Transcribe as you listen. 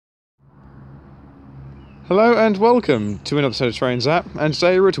Hello and welcome to an episode of Trains App, and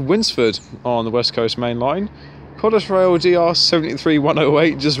today we're at Winsford on the West Coast Mainline. Rail DR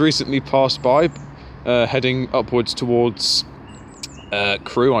 73108 just recently passed by, heading upwards towards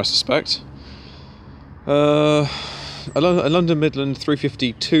Crewe, I suspect. A London Midland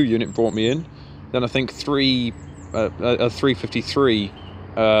 352 unit brought me in, then I think 353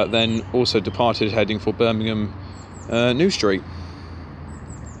 then also departed, heading for Birmingham New Street.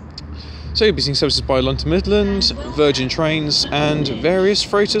 So you'll be seeing services by London Midland, Virgin Trains and various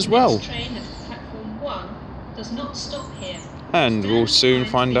freight as well. Train at platform 1 does not stop here. And we'll soon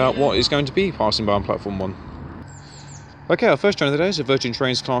find out what is going to be passing by on platform 1. Okay, our first train of the day is a Virgin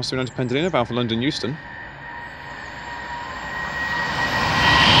Trains Class 390 Pendolino bound for London Euston.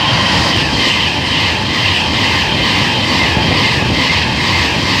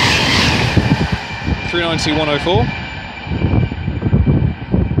 (390-104).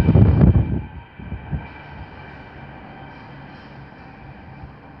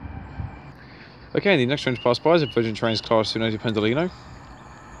 Okay, the next train to pass by is a Virgin Trains Class 290 Pendolino.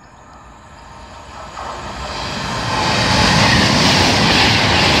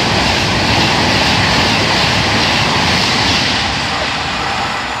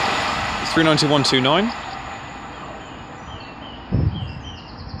 (390-129).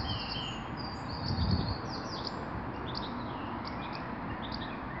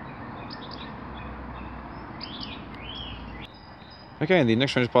 Okay, and the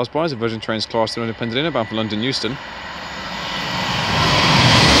next train to pass by is a Virgin Trains Class 290 Pendolino bound for London Euston.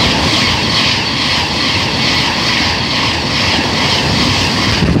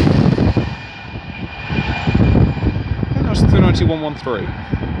 And that's 390-113.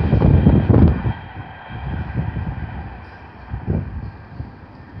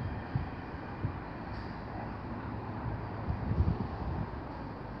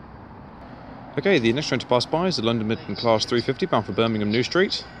 Okay, the next train to pass by is the London Midland Class 350 bound for Birmingham New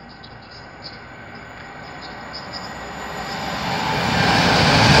Street.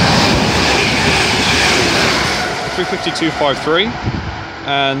 (350-253),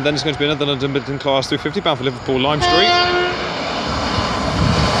 and then it's going to be another London Midland Class 350 bound for Liverpool Lime Street.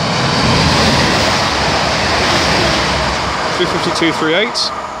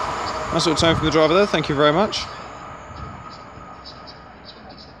 (350-238). Nice little tone from the driver there, thank you very much.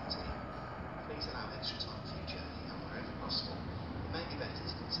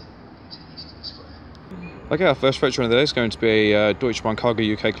 Okay, our first freight train of the day is going to be a Deutsche Bahn Cargo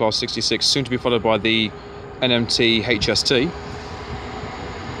UK Class 66, soon to be followed by the NMT HST.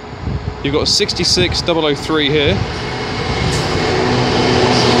 You've got 66003 here.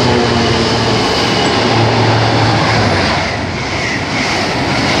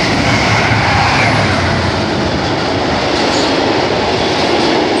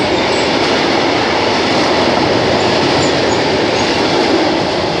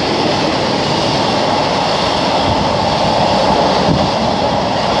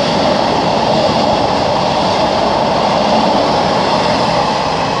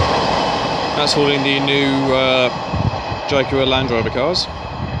 That's hauling the new Jaguar Land Rover cars.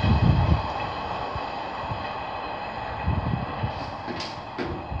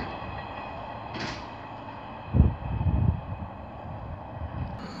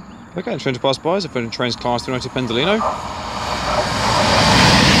 Okay, the train to pass by is a Virgin Trains Class 390 Pendolino.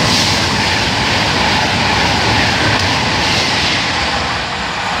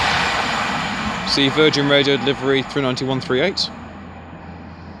 See Virgin Radio delivery 390-138.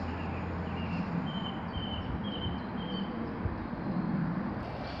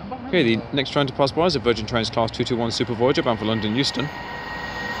 Okay, the next train to pass by is a Virgin Trains Class 221 Super Voyager bound for London Euston.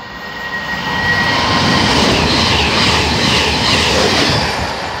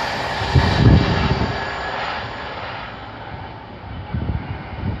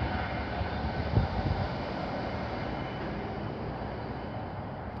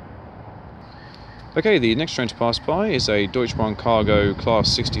 Okay, the next train to pass by is a Deutsche Bahn Cargo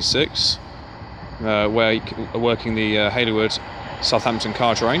Class 66, working the Hayleywood Southampton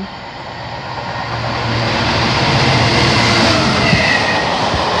car train.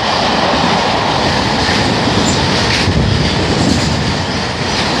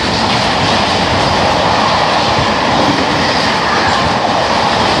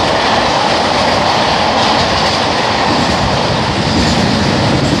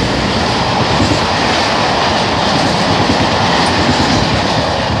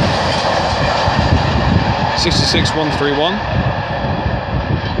 (66-131).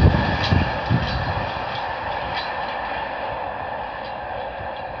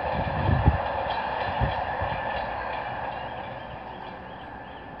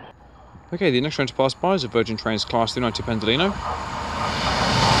 Okay, the next train to pass by is a Virgin Trains Class 390 Pendolino.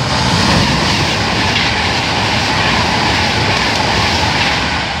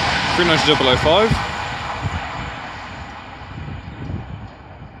 $390,005.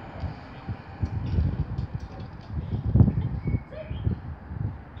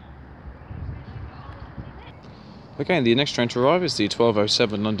 Okay, and the next train to arrive is the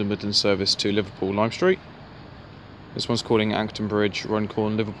 1207 London Midland service to Liverpool Lime Street. This one's calling Acton Bridge,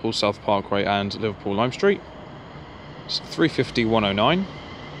 Runcorn, Liverpool South Parkway and Liverpool Lime Street. It's 350-109.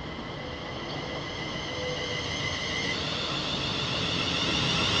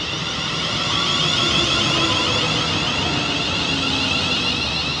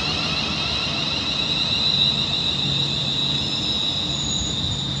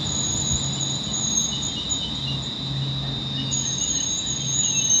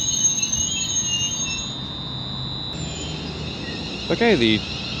 Okay, the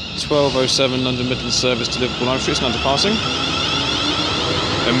 1207 London Midland service to Liverpool Lime Street is now departing.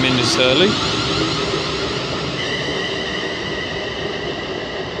 A minute early.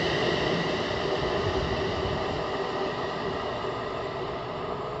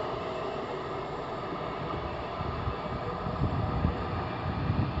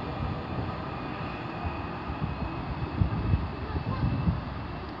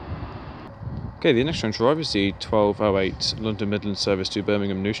 Okay, the next train to arrive is the 1208 London Midland service to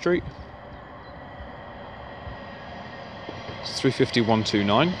Birmingham New Street. It's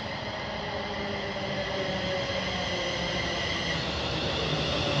 350-129.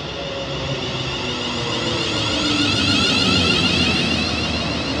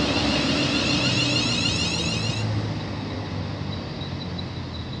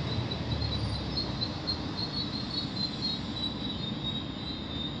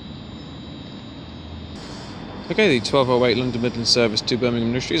 Okay, the 1208 London Midland service to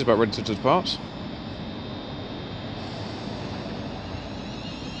Birmingham New Street is about ready to depart.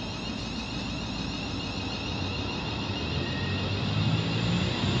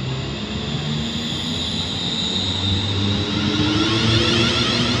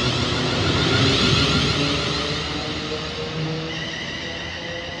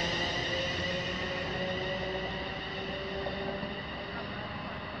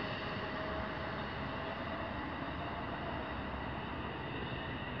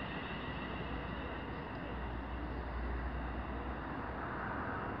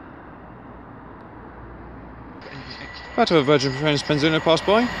 About to have a Virgin Trains Pendolino pass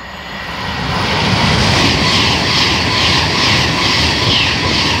by. I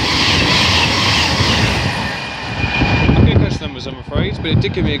couldn't catch the numbers, I'm afraid, but it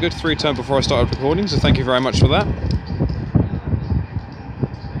did give me a good 3-turn before I started recording, so thank you very much for that.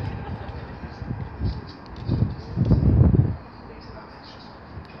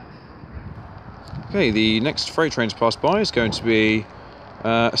 Okay, the next freight train to pass by is going to be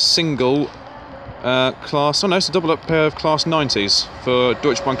a single class, oh no, it's a double up pair of class 90s for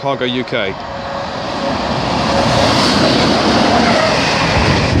Deutsche Bahn Cargo UK.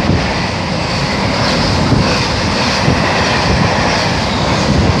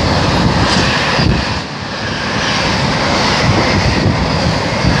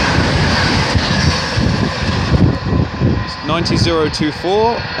 It's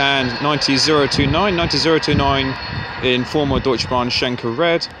 90024 and 90029, 90029 in former Deutsche Bahn Schenker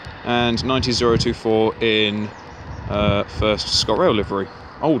Red, and 90024 in First ScotRail livery,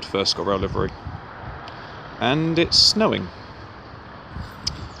 old First ScotRail livery. And it's snowing.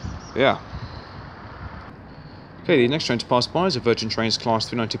 Yeah. Okay, the next train to pass by is a Virgin Trains Class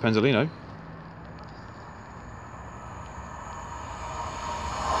 390 Pendolino.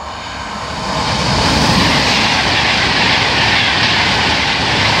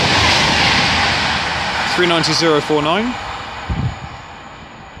 $390,049.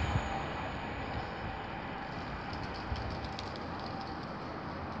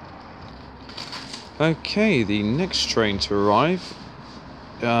 Okay, the next train to arrive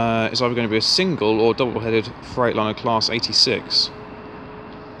is either going to be a single or double-headed Freightliner Class 86.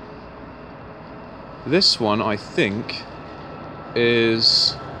 This one, I think,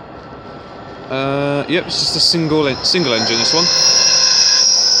 is... yep, it's just a single engine, this one.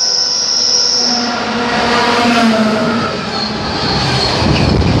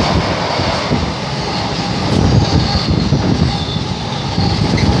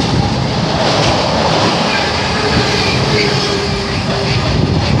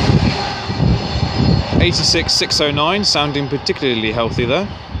 $86,609, sounding particularly healthy there.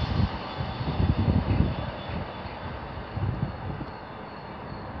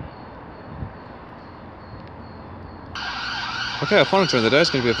 Okay, our final train of the day is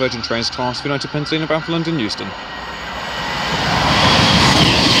going to be a Virgin Trains class V90 Pennsylvania bound for London Euston.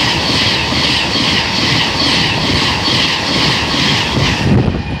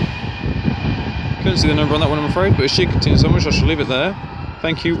 Couldn't see the number on that one, I'm afraid, but as she continues onwards, I shall leave it there.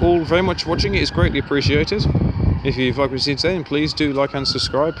 Thank you all very much for watching, it is greatly appreciated. If you've liked what you've seen today, then please do like and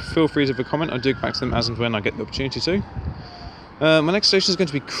subscribe. Feel free to leave a comment, I do get back to them as and when I get the opportunity to. My next station is going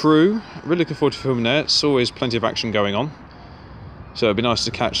to be Crewe. Really looking forward to filming there, it's always plenty of action going on. So it'd be nice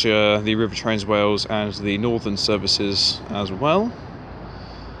to catch the River Trains Wales and the Northern services as well.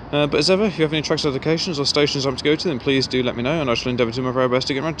 But as ever, if you have any tracks or locations or stations I'm to go to, then please do let me know, and I shall endeavour to do my very best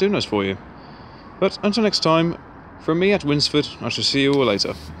to get around to doing those for you. But until next time, from me at Winsford, I shall see you all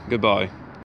later. Goodbye.